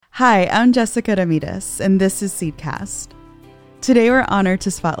Hi, I'm Jessica Ramirez, and this is Seedcast. Today we're honored to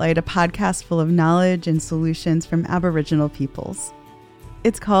spotlight a podcast full of knowledge and solutions from Aboriginal peoples.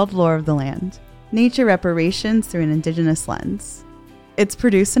 It's called Lore of the Land, Nature Reparations Through an Indigenous Lens. It's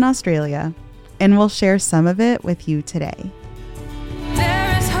produced in Australia, and we'll share some of it with you today.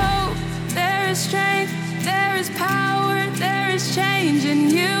 There is hope, there is strength, there is power, there is change in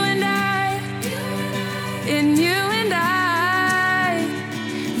you and I, in you and I.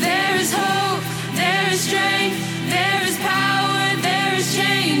 There is hope, there is strength, there is power, there is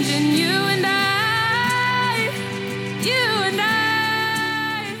change in you and I, you and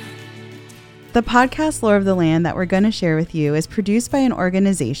I. The podcast Lore of the Land that we're going to share with you is produced by an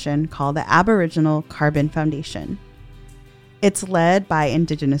organization called the Aboriginal Carbon Foundation. It's led by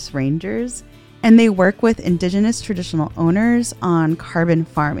Indigenous rangers, and they work with Indigenous traditional owners on carbon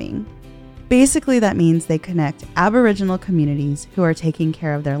farming. Basically, that means they connect Aboriginal communities who are taking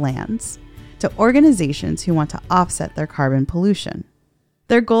care of their lands to organizations who want to offset their carbon pollution.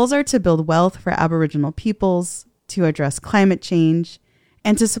 Their goals are to build wealth for Aboriginal peoples, to address climate change,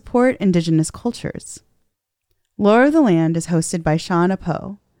 and to support Indigenous cultures. Lore of the Land is hosted by Sean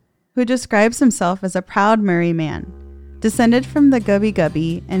Apo, who describes himself as a proud Murray man, descended from the Gubbi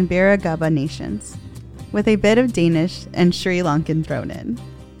Gubbi and Birragubba nations, with a bit of Danish and Sri Lankan thrown in.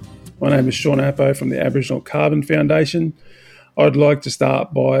 My name is Sean Apo from the Aboriginal Carbon Foundation. I'd like to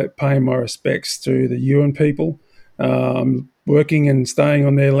start by paying my respects to the Yuin people. I'm working and staying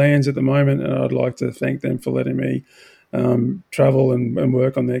on their lands at the moment, and I'd like to thank them for letting me travel and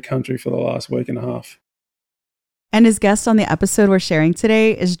work on their country for the last week and a half. And his guest on the episode we're sharing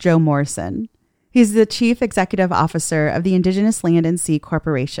today is Joe Morrison. He's the Chief Executive Officer of the Indigenous Land and Sea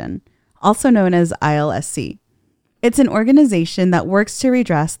Corporation, also known as ILSC. It's an organization that works to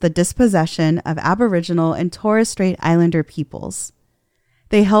redress the dispossession of Aboriginal and Torres Strait Islander peoples.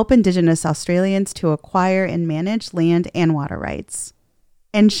 They help Indigenous Australians to acquire and manage land and water rights.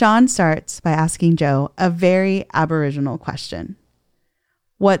 And Sean starts by asking Joe a very Aboriginal question.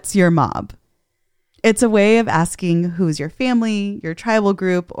 What's your mob? It's a way of asking who's your family, your tribal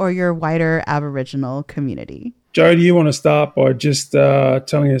group, or your wider Aboriginal community. Joe, do you want to start by just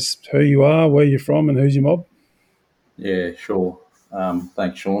telling us who you are, where you're from, and who's your mob? Yeah, sure.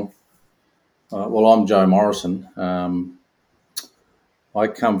 Thanks, Sean. Well, I'm Joe Morrison. I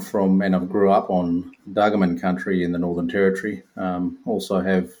come from and I grew up on Dargaman country in the Northern Territory. Also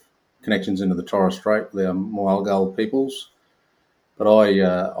have connections into the Torres Strait with the Moalgal peoples. But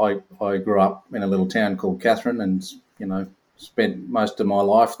I grew up in a little town called Katherine and, spent most of my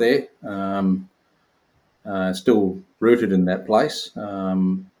life there. Still rooted in that place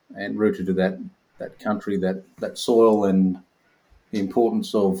and rooted to that country, that soil and the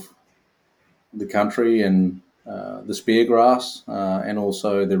importance of the country and the speargrass and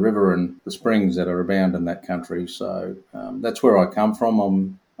also the river and the springs that are abound in that country. So that's where I come from.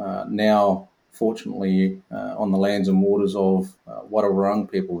 I'm now, fortunately, on the lands and waters of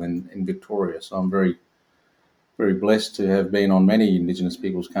Wadawurrung people in Victoria. So I'm very, very blessed to have been on many Indigenous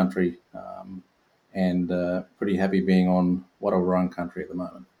people's country and pretty happy being on Wadawurrung country at the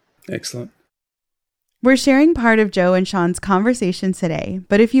moment. Excellent. We're sharing part of Joe and Sean's conversation today,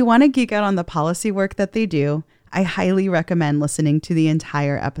 but if you want to geek out on the policy work that they do, I highly recommend listening to the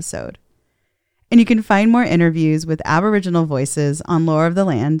entire episode. And you can find more interviews with Aboriginal voices on Lore of the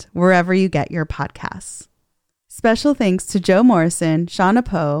Land wherever you get your podcasts. Special thanks to Joe Morrison, Sean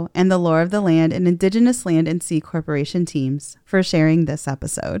Apo, and the Lore of the Land and Indigenous Land and Sea Corporation teams for sharing this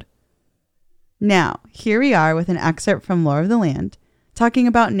episode. Now, here we are with an excerpt from Lore of the Land talking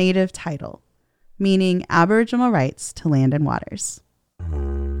about native title, meaning Aboriginal rights to land and waters.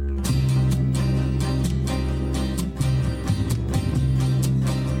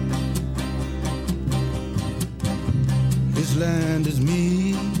 This land is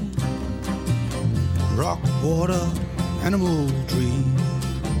me, rock, water, animal, tree.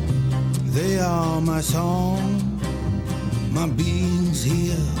 They are my song, my beings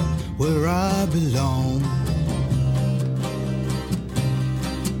here where I belong.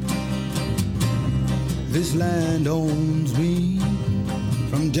 This land owns me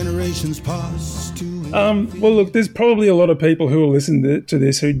from generations past to... Well, look, there's probably a lot of people who will listen to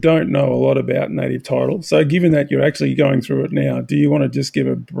this who don't know a lot about native title. So given that you're actually going through it now, do you want to just give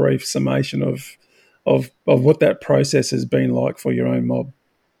a brief summation of what that process has been like for your own mob?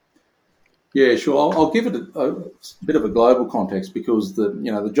 Yeah, sure. I'll give it a bit of a global context because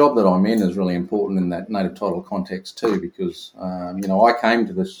the job that I'm in is really important in that native title context too because, I came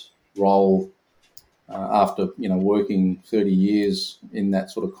to this role after, working 30 years in that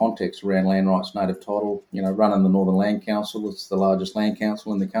sort of context around land rights, native title, running the Northern Land Council. It's the largest land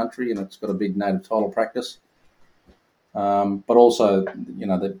council in the country, and it's got a big native title practice. But also,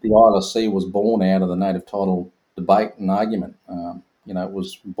 the ILSC was born out of the native title debate and argument. It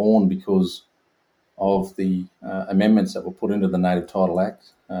was born because of the amendments that were put into the Native Title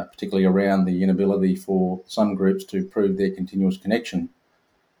Act, particularly around the inability for some groups to prove their continuous connection.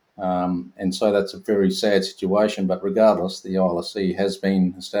 And so that's a very sad situation, but regardless, the ILSC has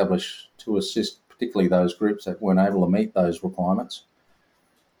been established to assist particularly those groups that weren't able to meet those requirements.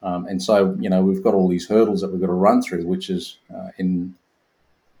 And so, we've got all these hurdles that we've got to run through, which is, in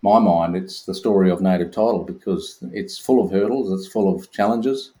my mind, it's the story of native title, because it's full of hurdles, it's full of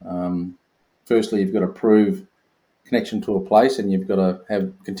challenges. Firstly, you've got to prove connection to a place, and you've got to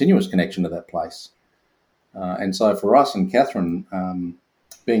have continuous connection to that place. And so for us and Catherine,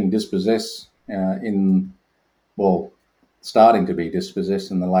 being dispossessed starting to be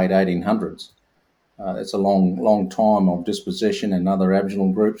dispossessed in the late 1800s, it's a long time of dispossession and other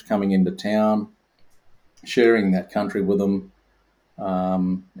Aboriginal groups coming into town, sharing that country with them,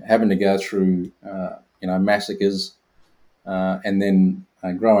 having to go through, massacres, and then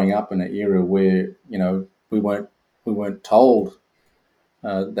growing up in an era where, we weren't told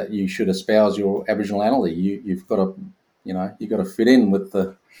that you should espouse your Aboriginality. You've got to fit in with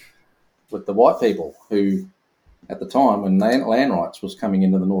the white people who, at the time when land rights was coming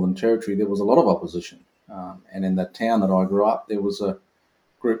into the Northern Territory, there was a lot of opposition. And in that town that I grew up, there was a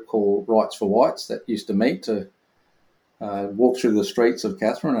group called Rights for Whites that used to meet to walk through the streets of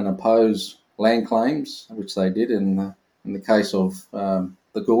Catherine and oppose land claims, which they did in the case of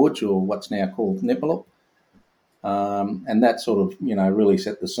the Gorge, or what's now called Nipaluk. And that sort of, really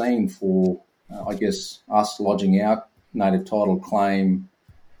set the scene for, us lodging our native title claim.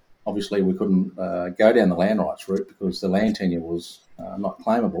 Obviously, we couldn't go down the land rights route because the land tenure was not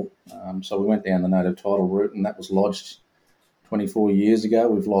claimable. So we went down the native title route, and that was lodged 24 years ago.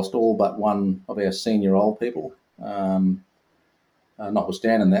 We've lost all but one of our senior old people.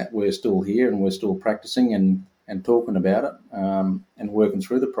 Notwithstanding that, we're still here and we're still practicing and talking about it, and working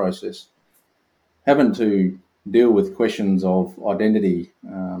through the process. Having to deal with questions of identity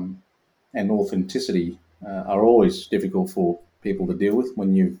and authenticity are always difficult for people to deal with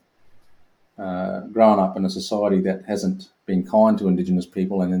when you've grown up in a society that hasn't been kind to Indigenous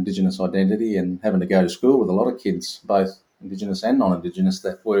people and Indigenous identity, and having to go to school with a lot of kids, both Indigenous and non-Indigenous,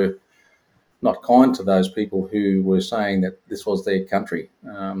 that were not kind to those people who were saying that this was their country.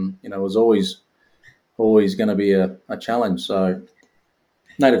 It was always going to be a challenge. So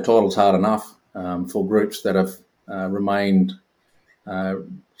native title's hard enough for groups that have remained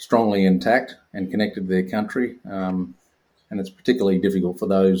strongly intact and connected to their country. And it's particularly difficult for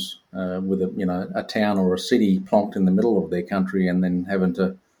those with a town or a city plonked in the middle of their country, and then having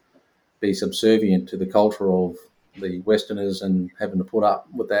to be subservient to the culture of the Westerners and having to put up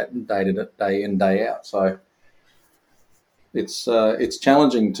with that day in, day out. So it's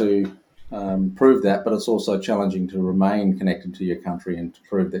challenging to prove that, but it's also challenging to remain connected to your country and to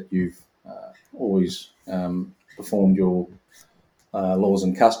prove that you've always performed your laws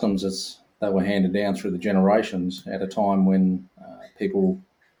and customs as they were handed down through the generations at a time when people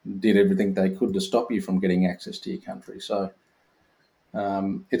did everything they could to stop you from getting access to your country. So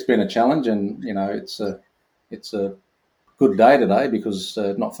it's been a challenge, and it's a good day today because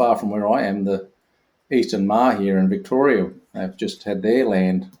not far from where I am, the Eastern Maar here in Victoria have just had their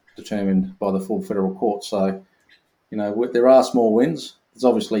land determined by the full federal court. So, there are small wins. There's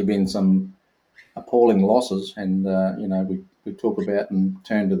obviously been some appalling losses, and we talk about and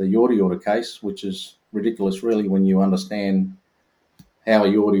turn to the Yorta Yorta case, which is ridiculous really when you understand how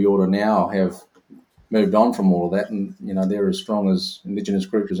Yorta Yorta now have moved on from all of that, and they're as strong as Indigenous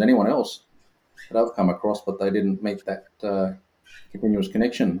group as anyone else that I've come across, but they didn't meet that continuous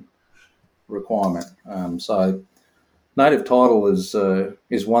connection requirement. So native title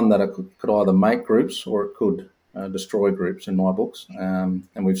is one that it could either make groups or it could destroy groups in my books, and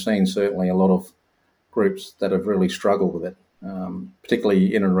we've seen certainly a lot of groups that have really struggled with it,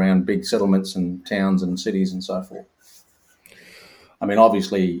 particularly in and around big settlements and towns and cities and so forth. I mean,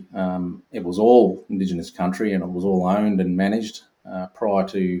 obviously, it was all Indigenous country and it was all owned and managed prior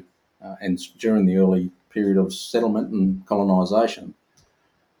to and during the early period of settlement and colonisation.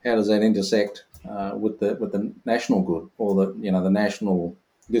 How does that intersect with the national good or the national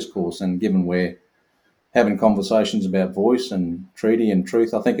discourse? And given we're having conversations about voice and treaty and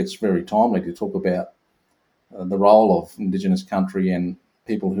truth, I think it's very timely to talk about the role of Indigenous country and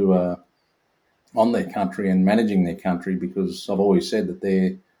people who are on their country and managing their country, because I've always said that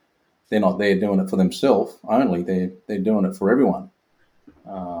they're they're not there doing it for themselves only. They're doing it for everyone.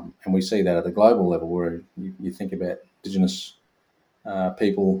 And we see that at a global level, where you think about Indigenous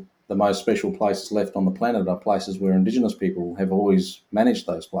people, the most special places left on the planet are places where Indigenous people have always managed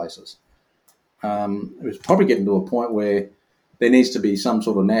those places. It's probably getting to a point where there needs to be some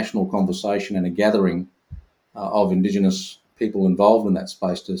sort of national conversation and a gathering of Indigenous people involved in that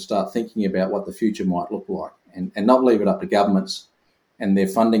space to start thinking about what the future might look like, and not leave it up to governments and their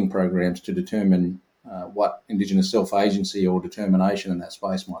funding programs to determine what Indigenous self-agency or determination in that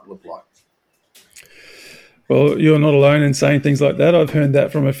space might look like. Well, you're not alone in saying things like that. I've heard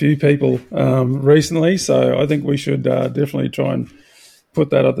that from a few people recently, so I think we should definitely try and put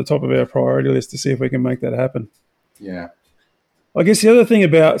that at the top of our priority list to see if we can make that happen. Yeah. I guess the other thing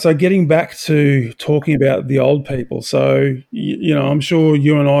so getting back to talking about the old people, so, I'm sure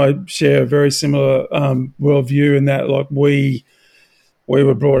you and I share a very similar worldview in that, like, we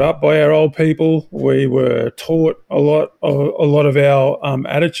were brought up by our old people. We were taught a lot of our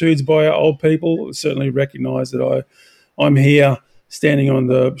attitudes by our old people. Certainly recognise that I'm here standing on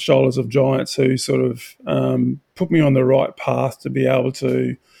the shoulders of giants who sort of put me on the right path to be able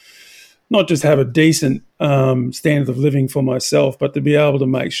to not just have a decent standard of living for myself, but to be able to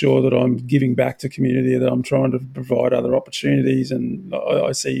make sure that I'm giving back to community, that I'm trying to provide other opportunities. And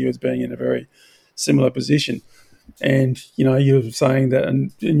I see you as being in a very similar position. And, you're saying that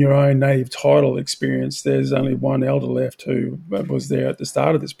in your own native title experience, there's only one elder left who was there at the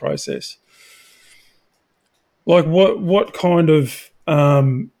start of this process. Like, what kind of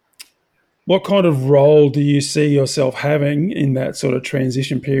role do you see yourself having in that sort of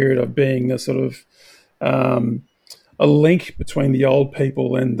transition period of being a sort of a link between the old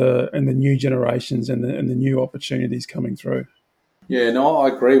people and the new generations and the new opportunities coming through? Yeah, no, I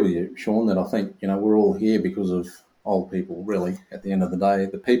agree with you, Sean, that I think, we're all here because of old people, really, at the end of the day.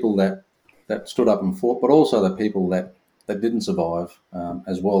 The people that stood up and fought, but also the people that didn't survive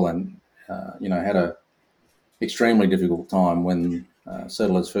as well, and, had a extremely difficult time when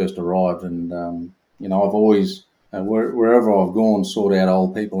settlers first arrived. And, I've always, wherever I've gone, sought out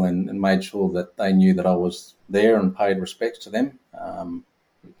old people and made sure that they knew that I was there and paid respects to them.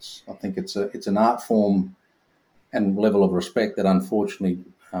 I think it's an art form and level of respect that unfortunately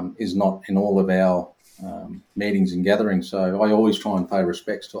is not in all of our meetings and gatherings. So I always try and pay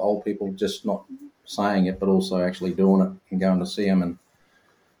respects to old people, just not saying it, but also actually doing it and going to see them. And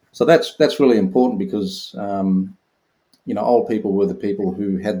so that's really important because, old people were the people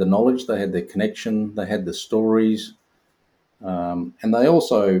who had the knowledge, they had the connection, they had the stories, and they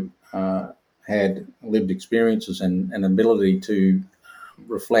also had lived experiences and ability to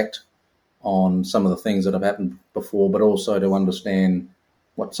reflect on some of the things that have happened before, but also to understand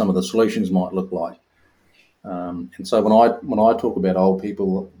what some of the solutions might look like. And so when I talk about old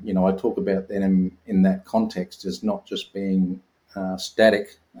people, I talk about them in that context as not just being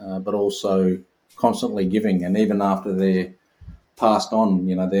static, but also constantly giving. And even after they're passed on,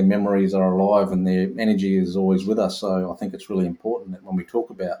 their memories are alive and their energy is always with us. So I think it's really important that when we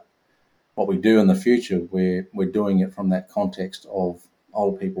talk about what we do in the future, we're doing it from that context of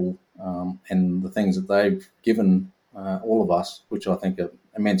old people and the things that they've given all of us, which I think are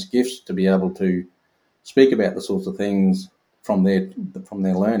immense gifts to be able to speak about the sorts of things from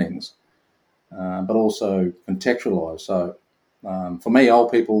their learnings, but also contextualise. So for me,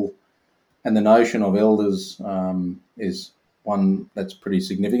 old people and the notion of elders is one that's pretty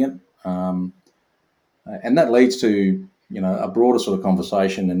significant, and that leads to a broader sort of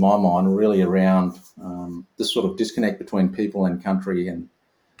conversation in my mind, really around this sort of disconnect between people and country. And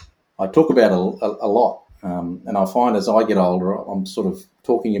I talk about it a lot, and I find as I get older, I'm sort of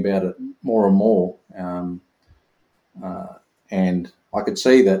talking about it more and more. And I could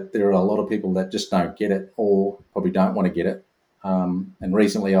see that there are a lot of people that just don't get it or probably don't want to get it. And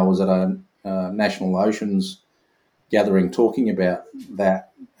recently I was at a National Oceans gathering talking about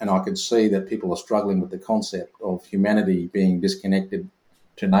that, and I could see that people are struggling with the concept of humanity being disconnected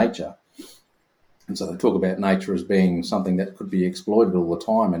to nature. And so they talk about nature as being something that could be exploited all the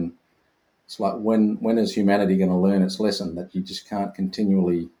time. And it's like, when is humanity going to learn its lesson that you just can't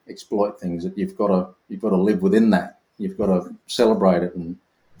continually exploit things, that you've got to live within that. You've got to celebrate it, and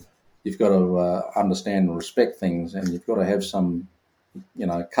you've got to understand and respect things, and you've got to have some,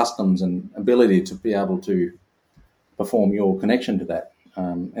 customs and ability to be able to perform your connection to that.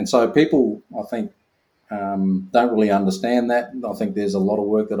 And so people, I think, don't really understand that. I think there's a lot of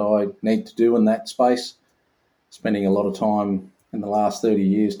work that I need to do in that space, spending a lot of time in the last 30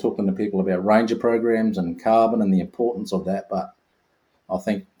 years talking to people about ranger programs and carbon and the importance of that. But I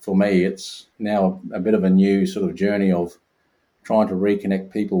think for me, it's now a bit of a new sort of journey of trying to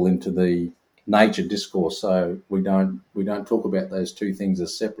reconnect people into the nature discourse, so we don't talk about those two things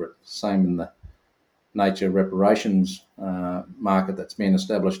as separate. Same in the nature reparations market that's been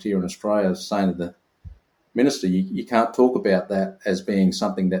established here in Australia. Saying to the Minister, you can't talk about that as being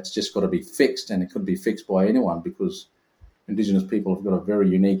something that's just got to be fixed, and it could be fixed by anyone, because Indigenous people have got a very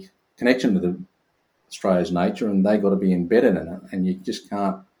unique connection to Australia's nature, and they've got to be embedded in it, and you just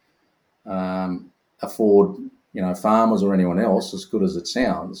can't afford, farmers or anyone else, as good as it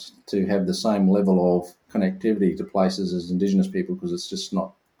sounds, to have the same level of connectivity to places as Indigenous people, because it's just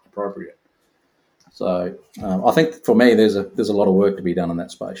not appropriate. So I think for me, there's a lot of work to be done in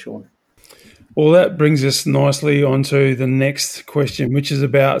that space, Sean. Well, that brings us nicely onto the next question, which is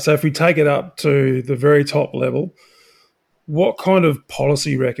about, so if we take it up to the very top level, what kind of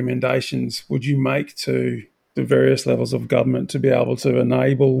policy recommendations would you make to the various levels of government to be able to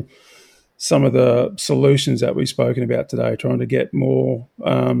enable some of the solutions that we've spoken about today, trying to get more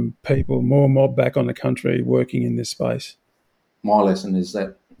people, more mob back on the country working in this space? My lesson is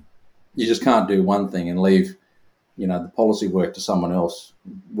that you just can't do one thing and leave, the policy work to someone else.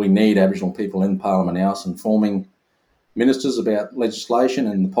 We need Aboriginal people in Parliament House informing ministers about legislation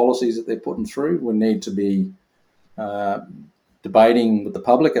and the policies that they're putting through. We need to be debating with the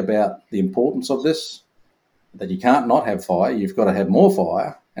public about the importance of this, that you can't not have fire. You've got to have more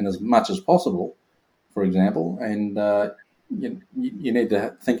fire, and as much as possible, for example. And you need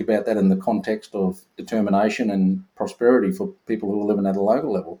to think about that in the context of determination and prosperity for people who are living at a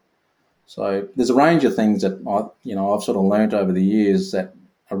local level. So there's a range of things that I've sort of learnt over the years that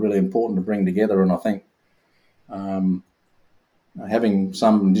are really important to bring together, and I think having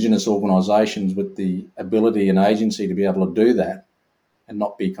some Indigenous organisations with the ability and agency to be able to do that and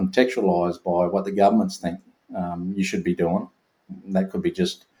not be contextualised by what the governments think you should be doing. That could be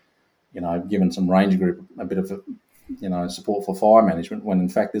just, giving some ranger group a bit of, support for fire management, when in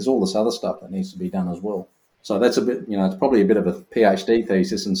fact there's all this other stuff that needs to be done as well. So that's a bit, it's probably a bit of a PhD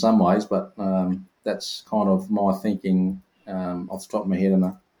thesis in some ways, but that's kind of my thinking off the top of my head in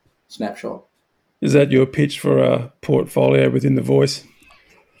a snapshot. Is that your pitch for a portfolio within The Voice?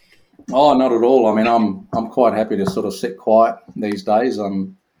 Oh, not at all. I mean, I'm quite happy to sort of sit quiet these days.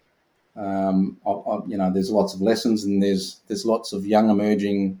 There's lots of lessons, and there's lots of young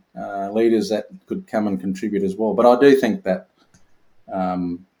emerging leaders that could come and contribute as well. But I do think that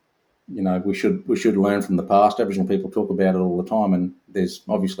we should learn from the past. Aboriginal people talk about it all the time, and there's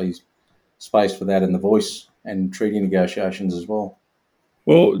obviously space for that in The Voice and treaty negotiations as well.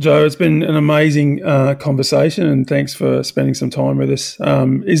 Well, Joe, it's been an amazing conversation, and thanks for spending some time with us.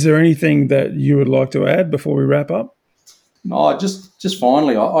 Is there anything that you would like to add before we wrap up? No, just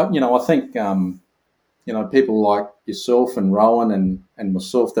finally, I think people like yourself and Rowan and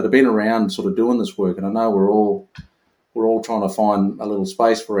myself that have been around sort of doing this work, and I know we're all trying to find a little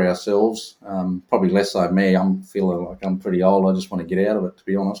space for ourselves. Probably less so me. I'm feeling like I'm pretty old. I just want to get out of it, to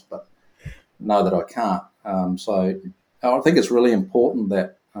be honest, but know that I can't. So I think it's really important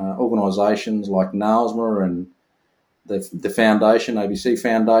that organisations like NALSMA and the Foundation, ABC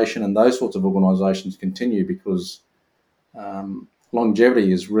Foundation, and those sorts of organisations continue, because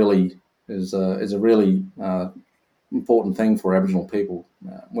longevity is a really important thing for Aboriginal people.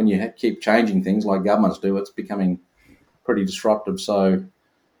 When you keep changing things like governments do, it's becoming pretty disruptive. So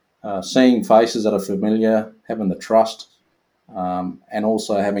seeing faces that are familiar, having the trust, and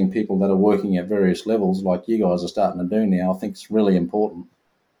also having people that are working at various levels like you guys are starting to do now, I think it's really important.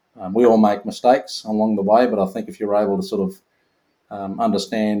 We all make mistakes along the way, but I think if you're able to sort of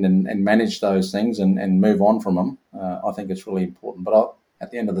understand and manage those things and move on from them, I think it's really important. But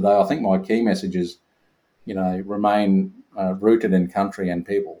at the end of the day, I think my key message is, remain rooted in country and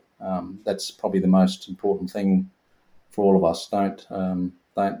people. That's probably the most important thing for all of us. Don't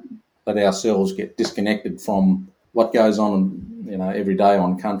let ourselves get disconnected from what goes on, every day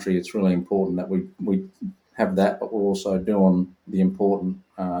on country. It's really important that we have that, but we're also doing the important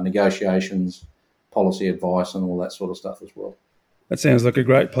negotiations, policy advice, and all that sort of stuff as well. That sounds like a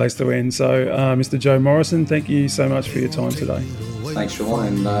great place to end. So, Mr. Joe Morrison, thank you so much for your time today. Thanks, Sean,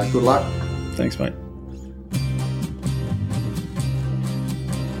 and good luck. Thanks, mate.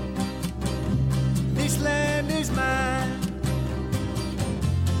 This land is mine.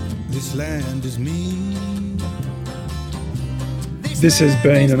 This land is me. This has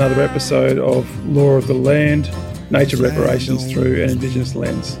been another episode of Law of the Land, Nature Reparations Through an Indigenous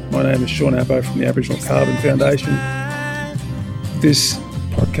Lens. My name is Sean Appo from the Aboriginal Carbon Foundation. This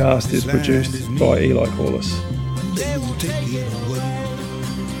podcast is produced by Eli Corliss. They won't take it away.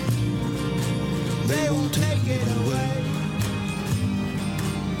 They won't take it away.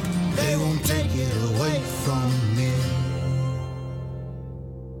 They won't take it away from me.